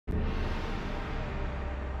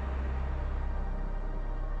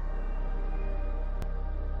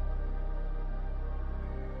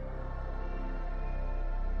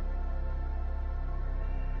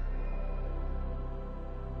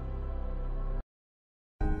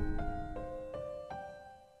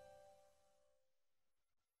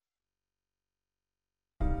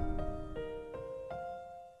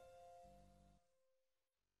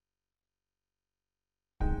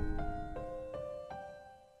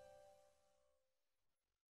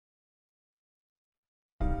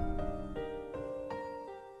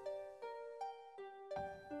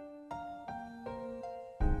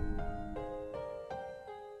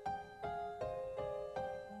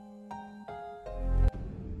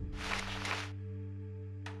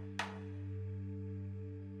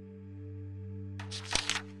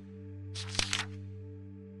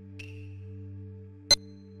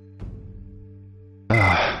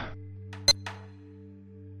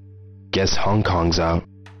Guess Hong Kong's out.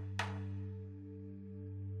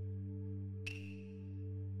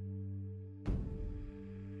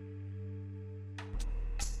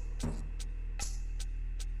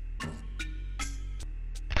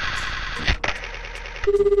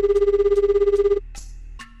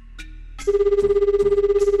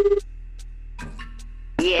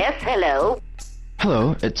 Yes, hello?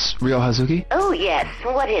 Hello, it's Ryo Hazuki. Oh, yes.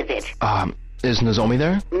 What is it? Is Nozomi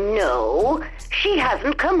there? No, she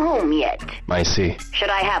hasn't come home yet. I see.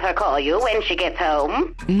 Should I have her call you when she gets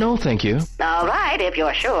home? No, thank you. All right, if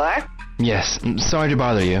you're sure. Yes, sorry to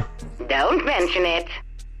bother you. Don't mention it.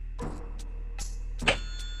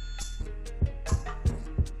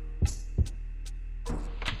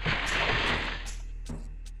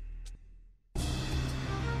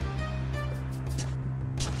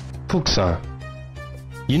 Fukusan,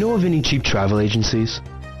 you know of any cheap travel agencies?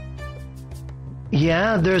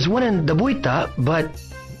 Yeah, there's one in Dabuita, but...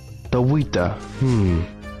 Dabuita,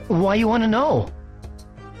 Why you want to know?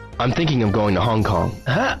 I'm thinking of going to Hong Kong.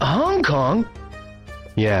 Huh? Hong Kong?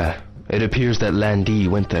 Yeah, it appears that Landy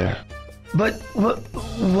went there. But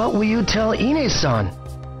what will you tell Ine-san?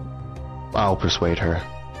 I'll persuade her.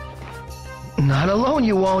 Not alone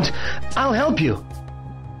you won't. I'll help you.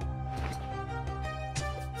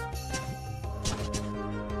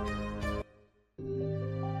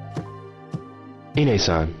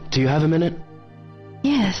 Ine-san, do you have a minute?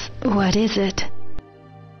 Yes, what is it?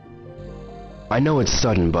 I know it's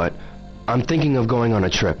sudden, but I'm thinking of going on a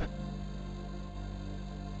trip.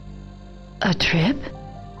 A trip?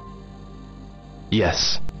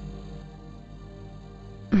 Yes.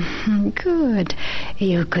 Good.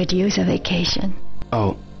 You could use a vacation.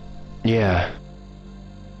 Oh, yeah.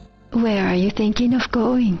 Where are you thinking of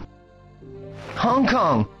going? Hong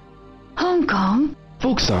Kong. Hong Kong?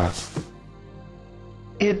 Fukusan,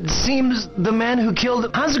 It seems the man who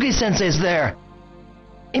killed Hazuki-sensei's there.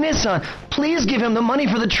 Ine-san, please give him the money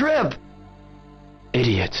for the trip.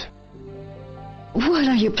 idiot. What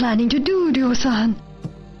are you planning to do, Ryo-san?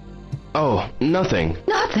 Oh, nothing.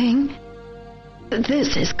 Nothing.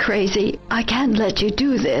 This is crazy. I can't let you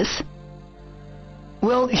do this.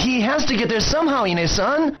 Well, he has to get there somehow,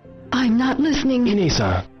 Ine-san. I'm not listening.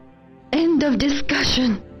 Ine-san, End of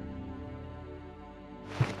discussion.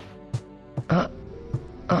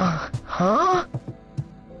 Huh?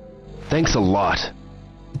 thanks a lot.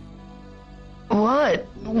 What?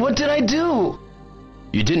 What did I do?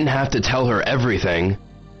 You didn't have to tell her everything.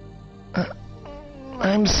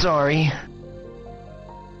 I'm sorry.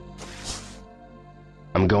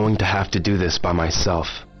 I'm going to have to do this by myself.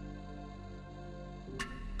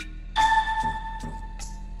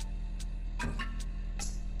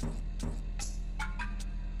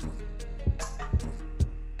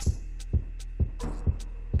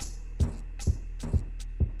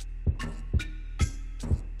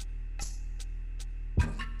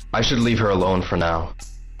 I should leave her alone for now.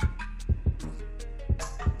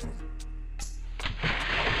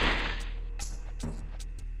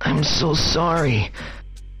 I'm so sorry.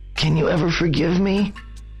 Can you ever forgive me?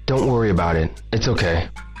 Don't worry about it. It's okay.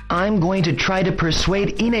 I'm going to try to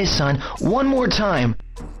persuade Ine-san one more time.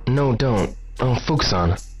 No, don't. Oh,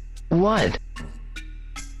 Fukusan, What?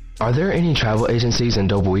 are there any travel agencies in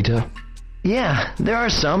Dobuita? Yeah, there are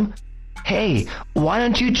some. Hey, why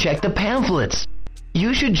don't you check the pamphlets?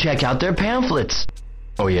 You should check out their pamphlets.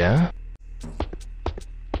 Oh, yeah?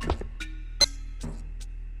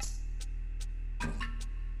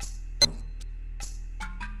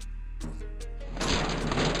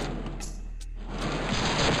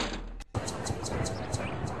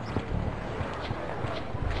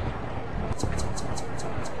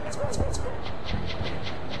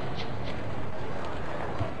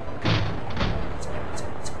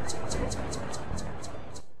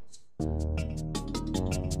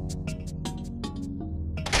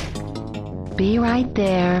 Be right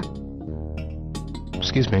there.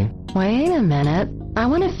 Excuse me. Wait a minute. I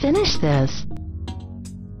want to finish this.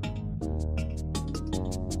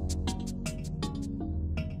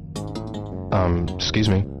 Excuse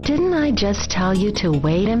me. Didn't I just tell you to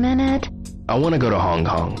wait a minute? I want to go to Hong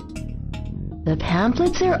Kong. The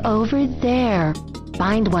pamphlets are over there.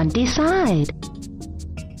 Find one, decide.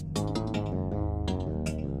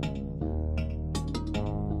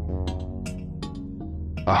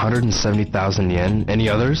 $170,000 yen. Any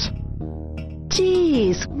others?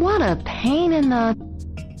 Geez, what a pain in the...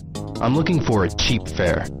 I'm looking for a cheap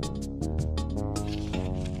fare.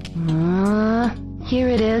 Here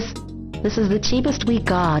it is. This is the cheapest we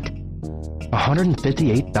got.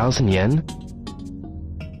 158,000 yen?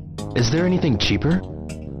 Is there anything cheaper?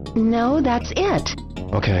 No, that's it.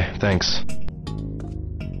 Okay, thanks.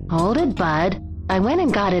 Hold it, bud. I went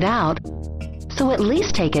and got it out. So at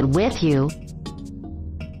least take it with you.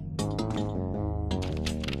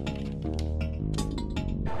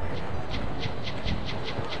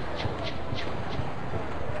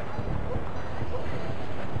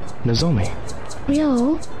 Nozomi.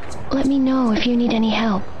 Ryo, let me know if you need any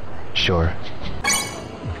help. Sure.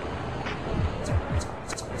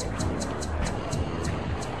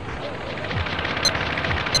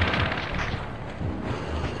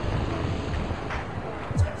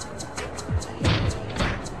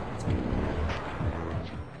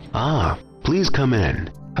 Ah, please come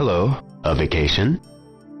in. Hello. A vacation?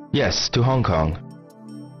 Yes, to Hong Kong.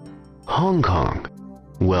 Hong Kong.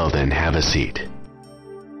 Well then, have a seat.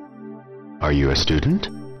 Are you a student?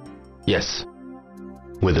 Yes.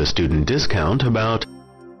 With a student discount, about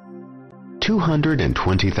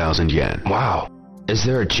 220,000 yen. Wow. Is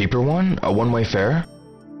there a cheaper one? A one-way fare?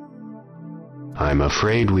 I'm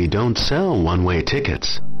afraid we don't sell one-way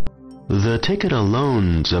tickets. The ticket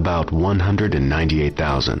alone's about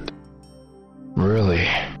 198,000. Really?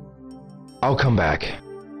 I'll come back.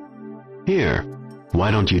 Here, why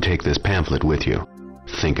don't you take this pamphlet with you?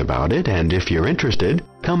 Think about it, and if you're interested,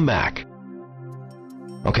 come back.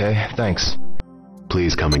 Okay, thanks.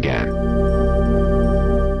 Please come again.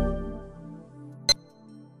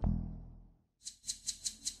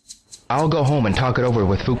 I'll go home and talk it over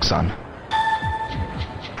with Fukusan.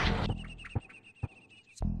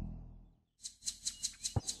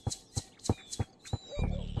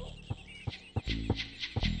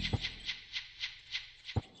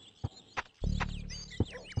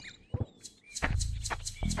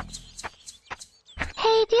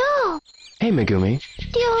 Hey, Ryo. Hey, Megumi.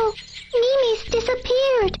 Ryo, Mimi's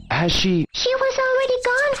disappeared. Has she... She was already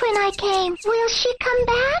gone when I came. Will she come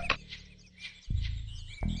back?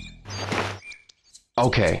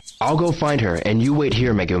 Okay, I'll go find her, and you wait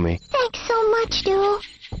here, Megumi. Thanks so much, Ryo.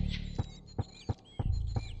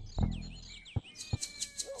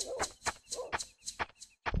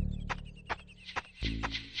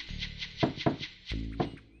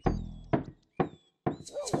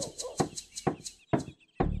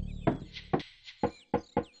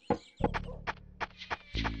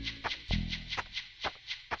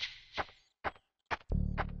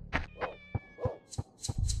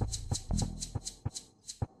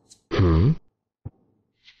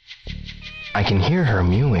 I can hear her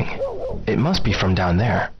mewing. It must be from down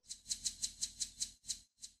there.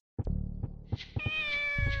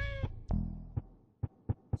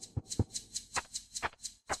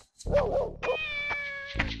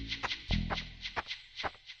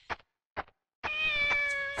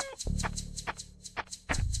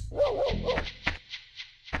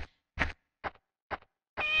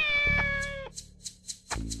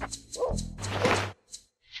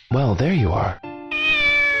 Well, there you are.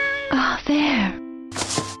 Ah, there.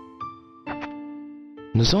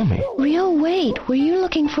 Nozomi. Ryo, wait. Were you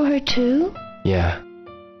looking for her too? Yeah.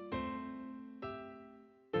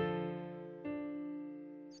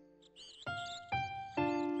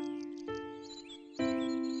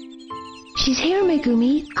 She's here,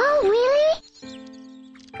 Megumi. Oh, really?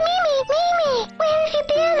 Mimi! Where have you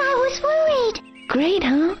been? I was worried. Great,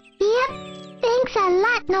 huh? Yep. Thanks a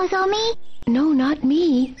lot, Nozomi. No, not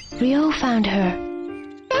me. Ryo found her.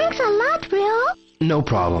 Thanks a lot, Ryo. No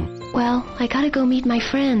problem. Well, I gotta go meet my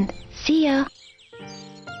friend. See ya.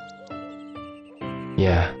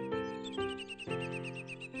 Yeah.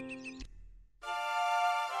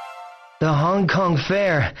 The Hong Kong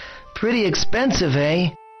fare. Pretty expensive,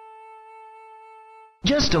 eh?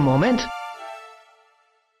 Just a moment.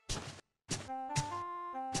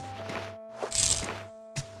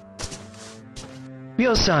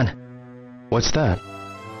 Ryo-san, What's that?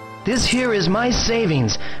 this here is my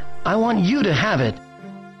savings. I want you to have it.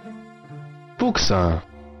 Fukusan.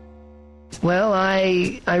 Well,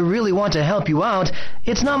 I really want to help you out.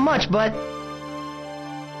 It's not much, but...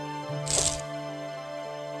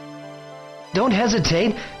 Don't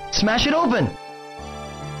hesitate. Smash it open.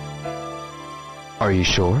 Are you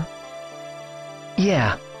sure?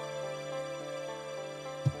 Yeah.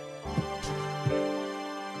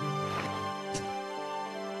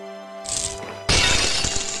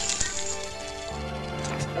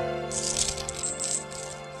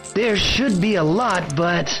 There should be a lot,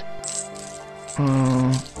 but...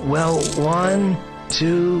 well, 1,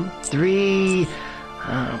 2, 3...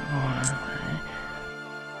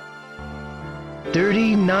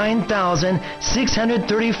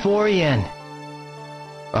 39,634 yen.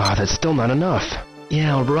 Ah, that's still not enough.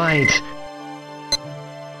 Yeah, right.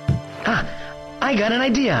 Ah, I got an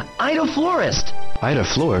idea. Ida Florist. Ida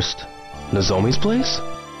Florist? Nozomi's place?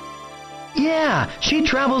 Yeah, she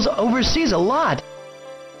travels overseas a lot.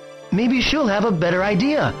 Maybe she'll have a better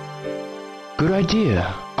idea. Good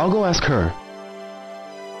idea. I'll go ask her.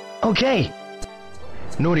 Okay.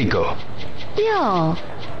 Noriko, Yo,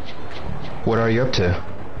 what are you up to?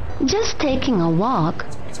 just taking a walk.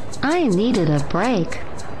 I needed a break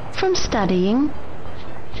from studying.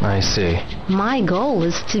 I see. My goal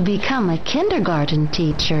is to become a kindergarten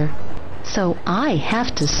teacher, so I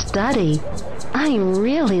have to study. I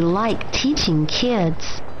really like teaching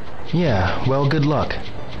kids. Yeah, well, good luck.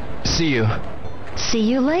 See you. See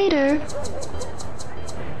you later.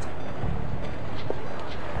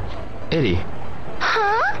 Eddie,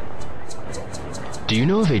 Huh? do you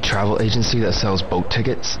know of a travel agency that sells boat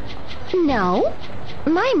tickets? No.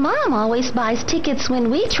 My mom always buys tickets when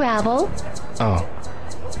we travel. Oh.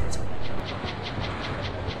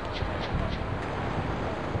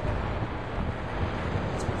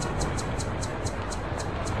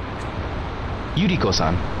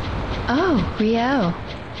 Yuriko-san, Oh, Rio.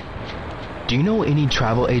 do you know any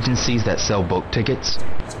travel agencies that sell boat tickets?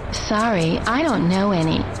 Sorry, I don't know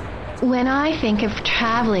any. When I think of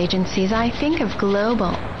travel agencies, I think of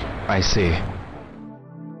global. I see.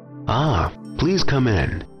 Ah, please come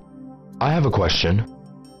in. I have a question.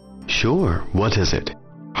 Sure, what is it?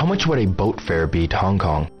 How much would a boat fare be to Hong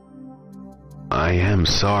Kong? I am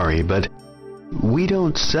sorry, but we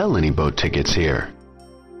don't sell any boat tickets here.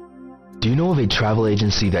 Do you know of a travel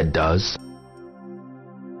agency that does?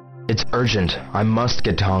 It's urgent. I must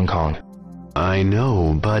get to Hong Kong. I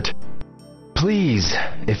know, but, Please,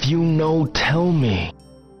 if you know, tell me.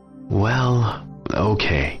 well,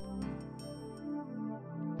 okay.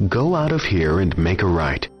 Go out of here and make a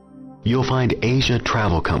right. You'll find Asia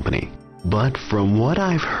Travel Company. But from what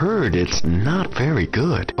I've heard, it's not very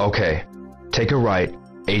good. Okay, take a right,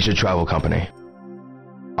 Asia Travel Company.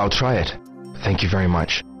 I'll try it. Thank you very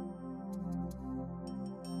much.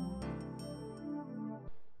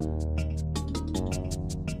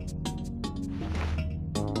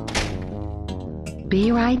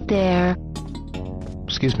 Be right there.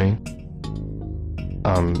 Excuse me.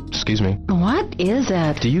 Excuse me. What is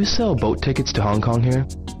it? Do you sell boat tickets to Hong Kong here?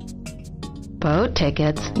 Boat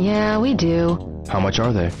tickets. Yeah, we do. How much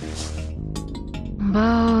are they?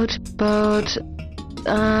 Boat.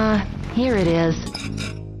 Here it is.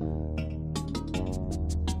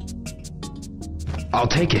 I'll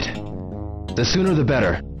take it. The sooner the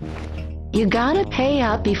better. You gotta pay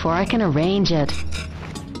up before I can arrange it.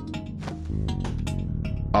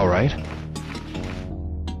 All right.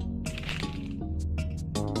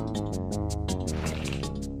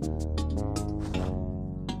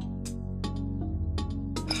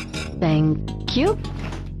 Thank you.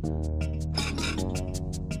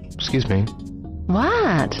 Excuse me.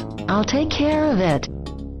 What? I'll take care of it.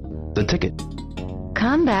 The ticket.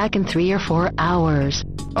 Come back in 3 or 4 hours.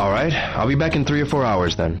 All right. I'll be back in 3 or 4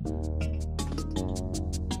 hours then.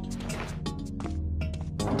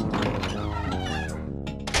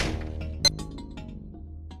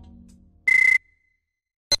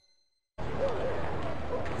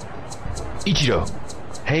 Ichiro.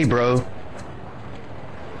 Hey, bro.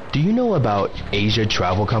 Do you know about Asia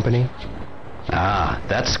Travel Company? Ah,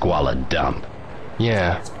 that squalid dump.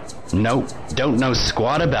 Yeah. Nope, don't know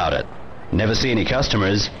squat about it. Never see any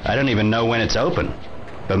customers. I don't even know when it's open.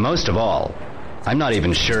 But most of all, I'm not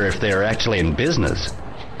even sure if they're actually in business.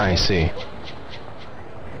 I see.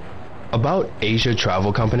 About Asia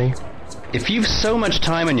Travel Company? If you've so much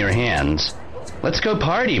time on your hands, let's go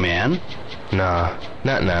party, man. Nah,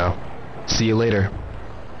 not now. See you later.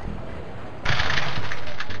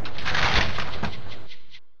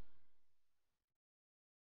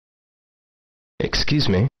 Excuse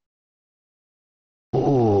me.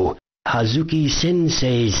 Oh,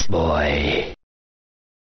 Hazuki-sensei's boy.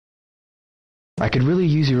 I could really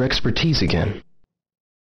use your expertise again.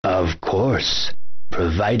 Of course,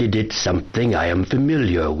 provided it's something I am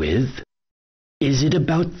familiar with. Is it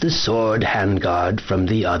about the sword handguard from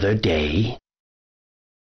the other day?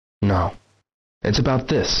 No. It's about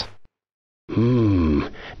this.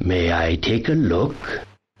 May I take a look?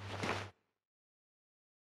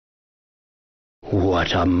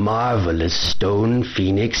 What a marvelous stone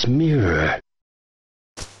phoenix mirror.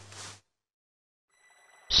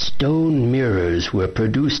 Stone mirrors were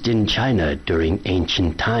produced in China during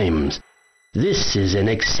ancient times. This is an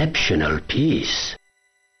exceptional piece.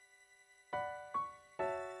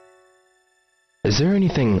 Is there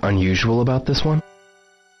anything unusual about this one?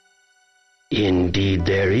 Indeed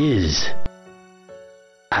there is.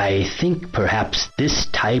 I think perhaps this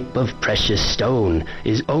type of precious stone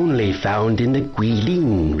is only found in the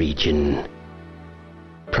Guilin region.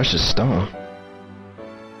 Precious stone.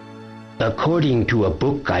 According to a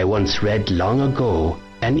book I once read long ago,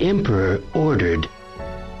 an emperor ordered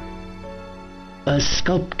a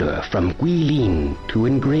sculptor from Guilin to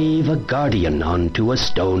engrave a guardian onto a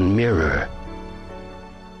stone mirror.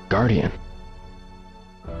 Guardian?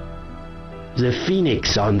 The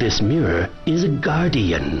phoenix on this mirror is a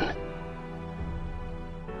guardian.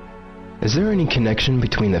 Is there any connection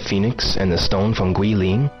between the phoenix and the stone from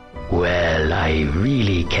Guilin? Well, I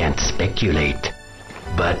really can't speculate,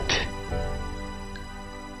 but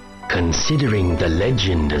considering the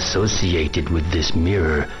legend associated with this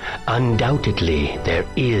mirror, undoubtedly there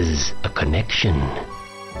is a connection.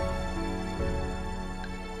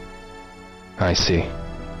 I see.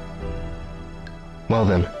 Well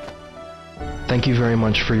then, thank you very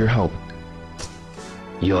much for your help.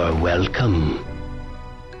 You're welcome.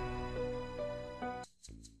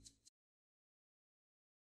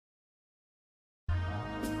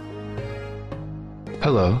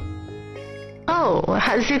 Hello. Oh,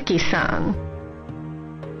 Hazuki-san.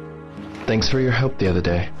 Thanks for your help the other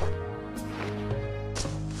day.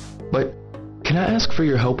 But, can I ask for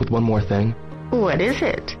your help with one more thing? What is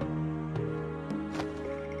it?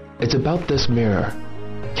 It's about this mirror.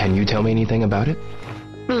 Can you tell me anything about it?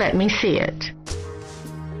 Let me see it.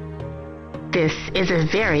 This is a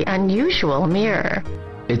very unusual mirror.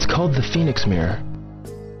 It's called the Phoenix Mirror.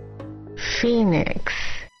 Phoenix.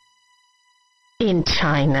 In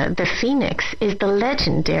China, the phoenix is the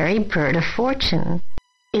legendary bird of fortune.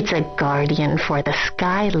 It's a guardian for the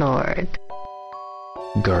Sky Lord.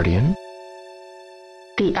 Guardian?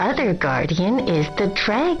 The other guardian is the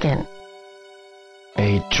dragon.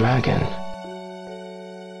 A dragon.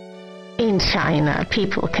 In China,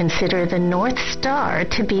 people consider the North Star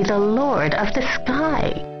to be the lord of the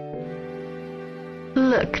sky.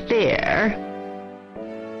 Look there.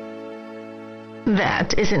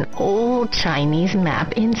 That is an old Chinese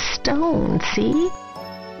map in stone, see?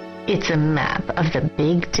 It's a map of the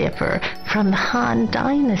Big Dipper from the Han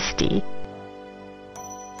Dynasty.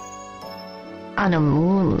 On a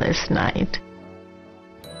moonless night,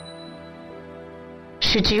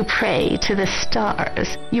 should you pray to the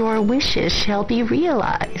stars, your wishes shall be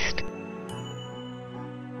realized.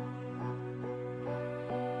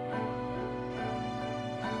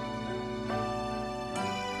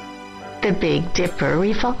 The Big Dipper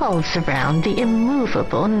revolves around the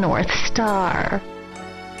immovable North Star.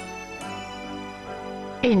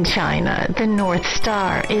 In China, the North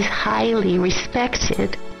Star is highly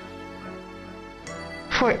respected.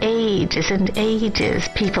 For ages and ages,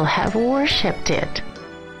 people have worshipped it.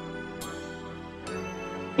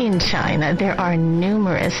 In China, there are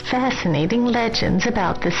numerous fascinating legends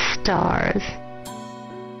about the stars.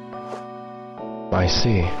 I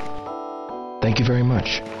see. Thank you very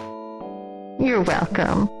much. You're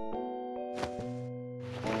welcome.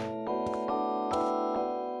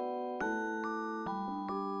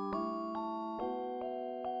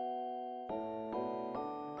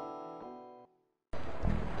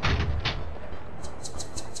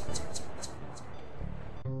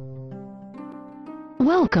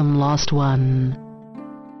 Welcome, lost one.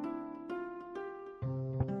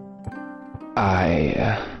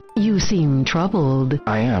 You seem troubled.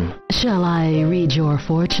 I am. Shall I read your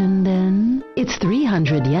fortune, then? It's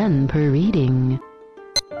 300 yen per reading.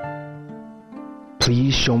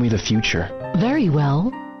 Please show me the future. Very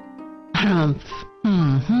well. Humph.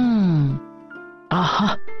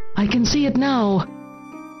 Aha! I can see it now.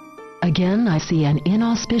 Again, I see an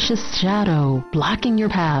inauspicious shadow blocking your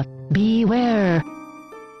path. Beware!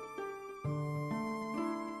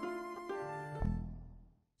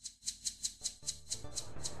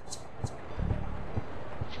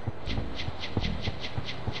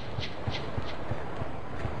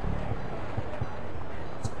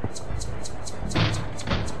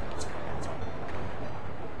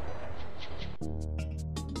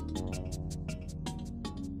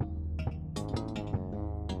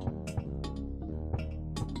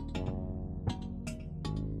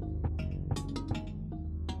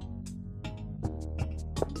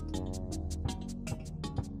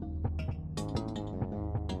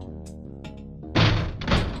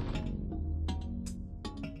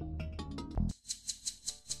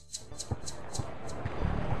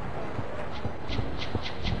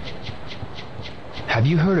 Have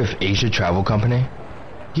you heard of Asia Travel Company?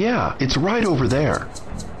 Yeah, it's right over there.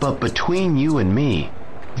 But between you and me,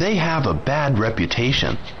 they have a bad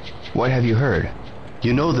reputation. What have you heard?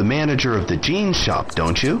 You know the manager of the jeans shop,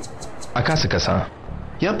 don't you? Akasaka-san.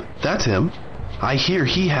 Yep, that's him. I hear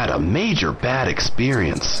he had a major bad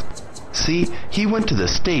experience. See, he went to the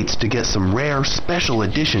States to get some rare special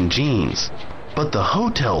edition jeans. but the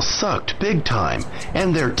hotel sucked big time,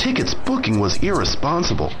 and their tickets booking was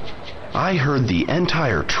irresponsible. I heard the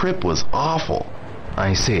entire trip was awful.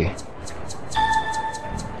 I see.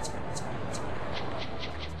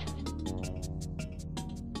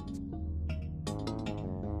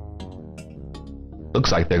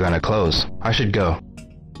 Looks like they're gonna close. I should go.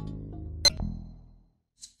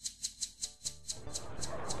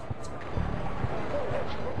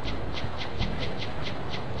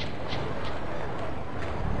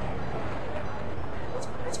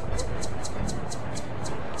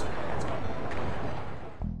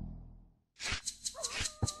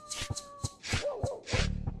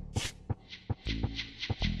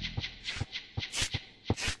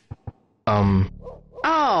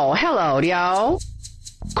 Oh, hello, Ryo.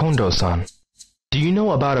 Kondo-san, do you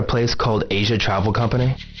know about a place called Asia Travel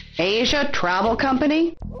Company? Asia Travel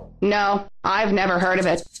Company? No, I've never heard of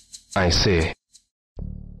it. I see.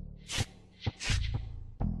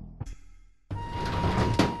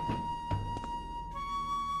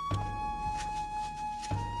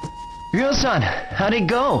 Ryo-san, how'd it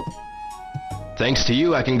go? Thanks to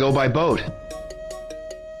you, I can go by boat.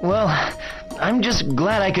 Well, I'm just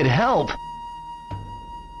glad I could help.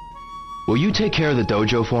 Will you take care of the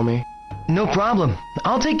dojo for me? No problem.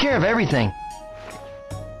 I'll take care of everything.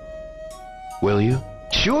 Will you?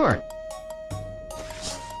 Sure.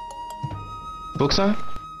 Buksan?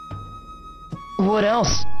 What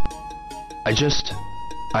else?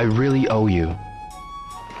 I really owe you.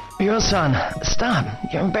 Ryo-san, stop.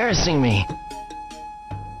 You're embarrassing me.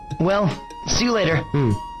 Well, see you later.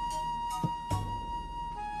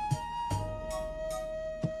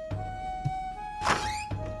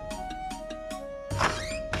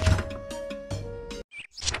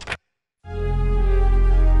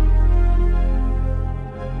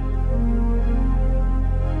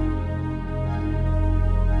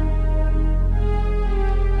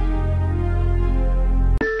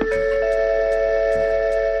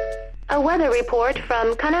 A weather report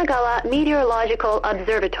from Kanagawa Meteorological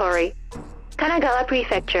Observatory. Kanagawa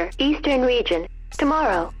Prefecture, Eastern Region.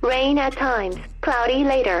 Tomorrow, rain at times, cloudy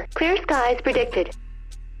later, clear skies predicted.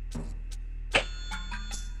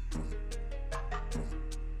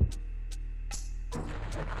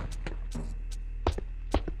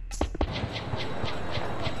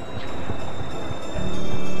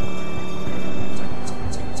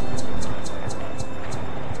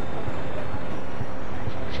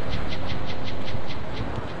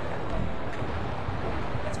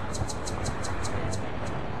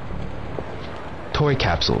 Toy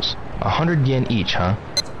capsules. 100 yen each, huh?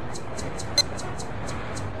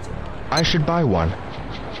 I should buy one.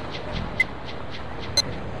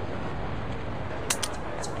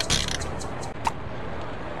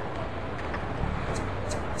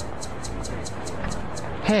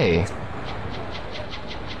 Hey.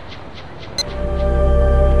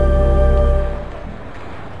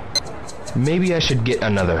 Maybe I should get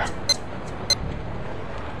another.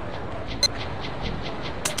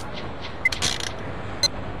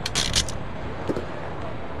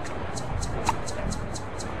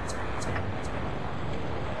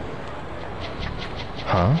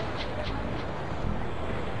 Huh?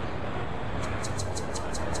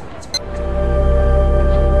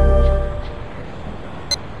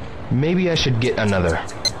 Maybe I should get another.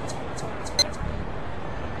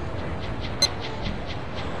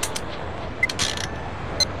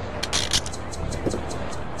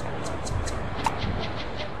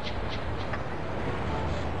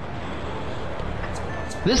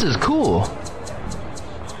 This is cool.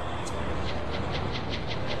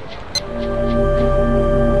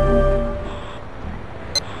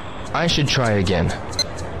 I should try again.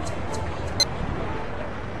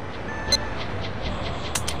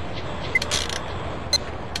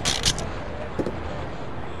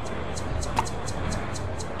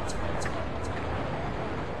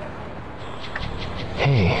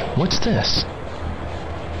 Hey, what's this?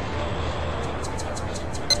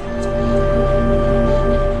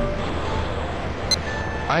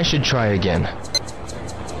 I should try again.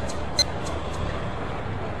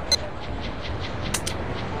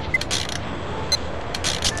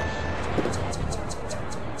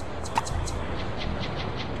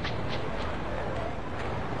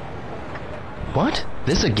 What?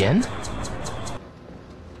 This again?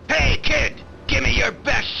 Hey, kid! Give me your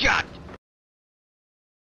best shot!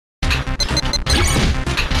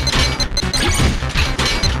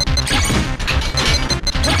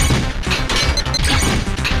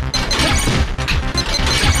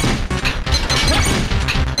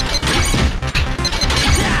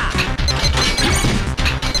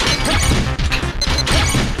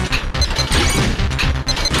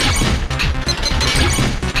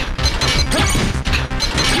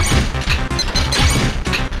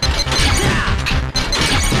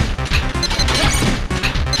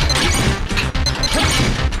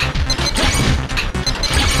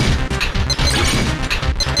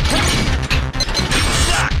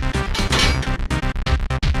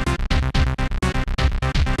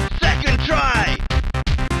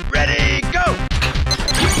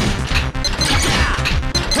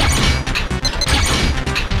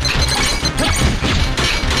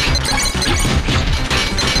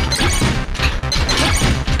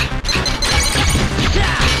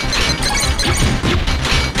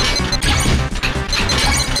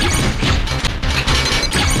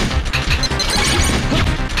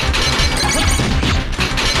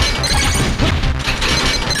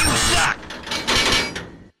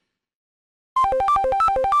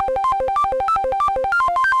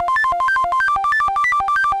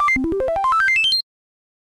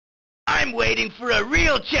 waiting for a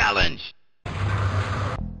real challenge!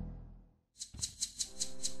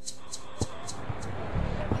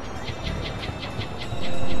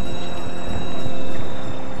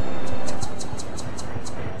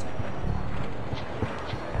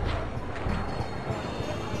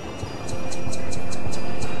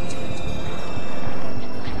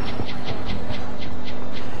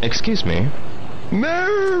 Excuse me?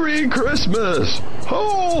 Merry Christmas!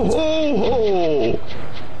 Ho, ho, ho!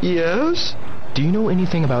 Yes? Do you know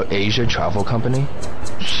anything about Asia Travel Company?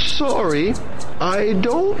 Sorry, I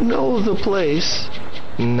don't know the place.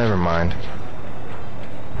 Never mind.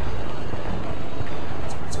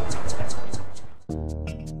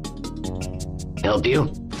 Help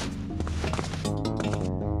you?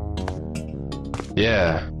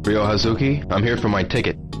 Yeah, Ryo Hazuki, I'm here for my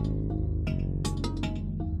ticket.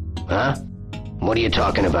 Huh? What are you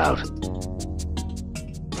talking about?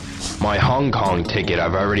 My Hong Kong ticket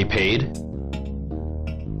I've already paid.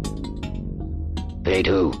 Paid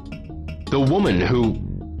who? The woman who...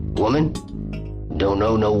 Woman? Don't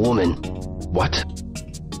know no woman. What?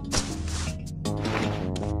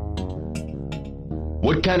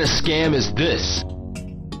 What kind of scam is this?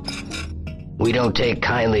 We don't take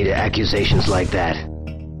kindly to accusations like that.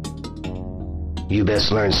 You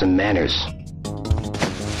best learn some manners.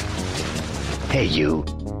 Hey,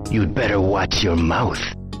 you'd better watch your mouth.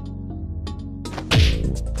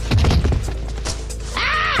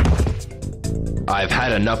 I've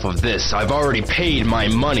had enough of this. I've already paid my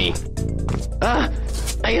money.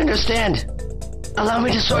 I understand. Allow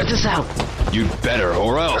me to sort this out. You'd better,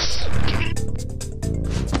 or else.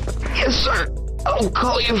 Yes, sir. I'll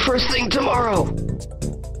call you first thing tomorrow.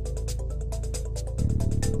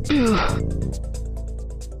 Phew.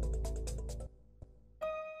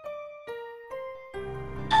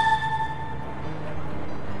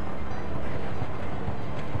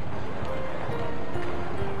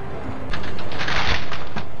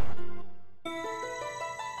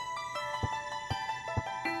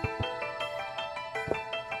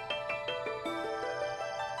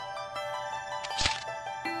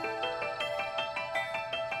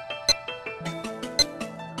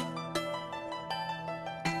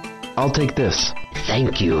 I'll take this.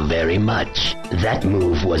 Thank you very much. That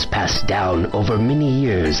move was passed down over many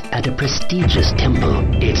years at a prestigious temple.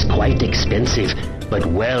 It's quite expensive, but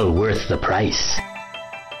well worth the price.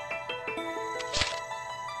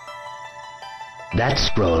 That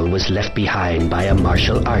scroll was left behind by a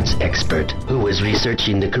martial arts expert who was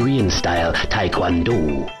researching the Korean-style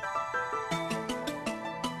Taekwondo.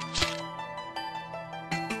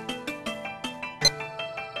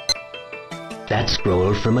 That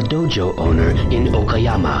scroll from a dojo owner in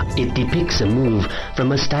Okayama. It depicts a move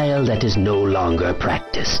from a style that is no longer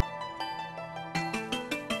practiced.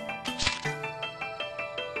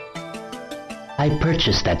 I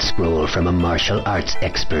purchased that scroll from a martial arts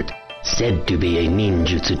expert, said to be a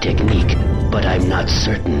ninjutsu technique, but I'm not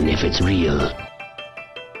certain if it's real.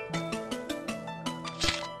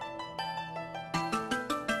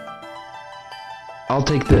 I'll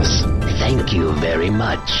take this. Thank you very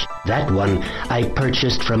much. That one I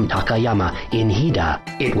purchased from Takayama in Hida.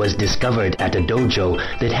 It was discovered at a dojo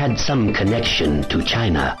that had some connection to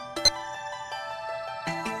China.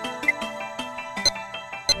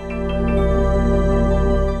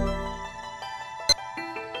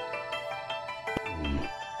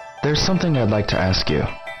 There's something I'd like to ask you.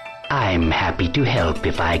 I'm happy to help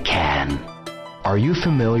if I can. Are you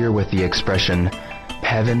familiar with the expression,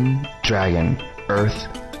 heaven, dragon, earth,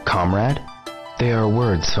 comrade? They are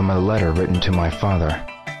words from a letter written to my father.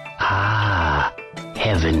 Ah,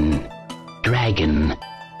 heaven, dragon,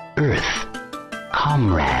 earth,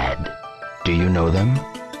 comrade. Do you know them?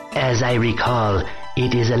 As I recall,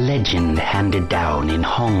 it is a legend handed down in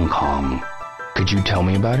Hong Kong. Could you tell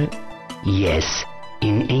me about it? Yes,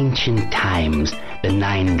 in ancient times, the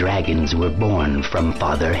 9 dragons were born from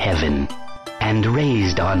Father Heaven and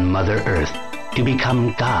raised on Mother Earth to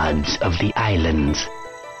become gods of the islands.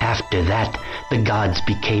 After that, the gods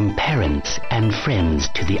became parents and friends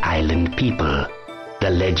to the island people. The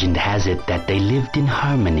legend has it that they lived in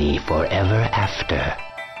harmony forever after.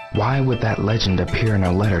 Why would that legend appear in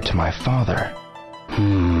a letter to my father?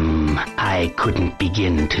 I couldn't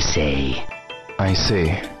begin to say. I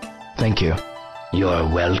see. Thank you. You're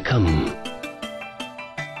welcome.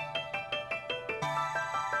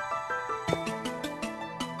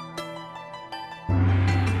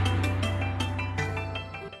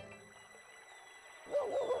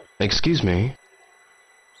 Excuse me?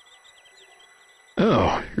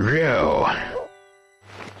 Oh, Ryo.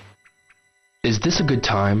 Is this a good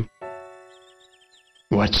time?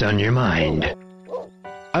 What's on your mind?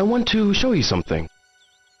 I want to show you something.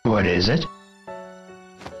 What is it?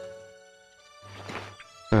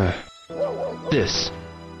 This.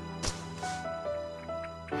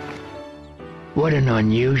 What an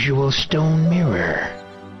unusual stone mirror.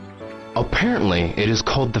 Apparently, it is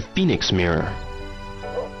called the Phoenix Mirror.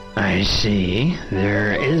 I see.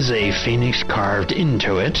 There is a phoenix carved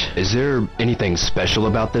into it. Is there anything special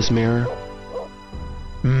about this mirror?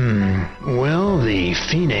 Well, the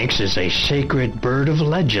phoenix is a sacred bird of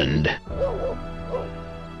legend.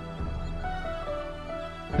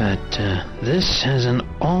 But this has an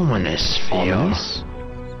ominous feel. Ominous?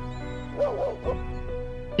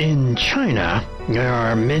 In China, there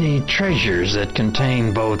are many treasures that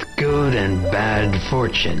contain both good and bad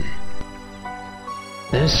fortune.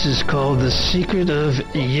 This is called the secret of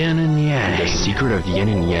yin and yang. The secret of yin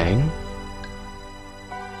and yang?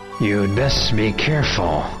 You'd best be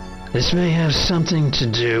careful. This may have something to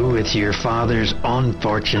do with your father's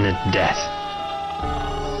unfortunate death.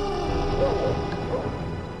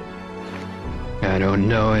 I don't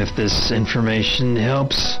know if this information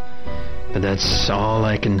helps, but that's all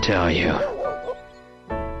I can tell you.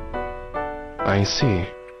 I see.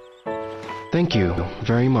 Thank you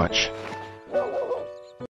very much.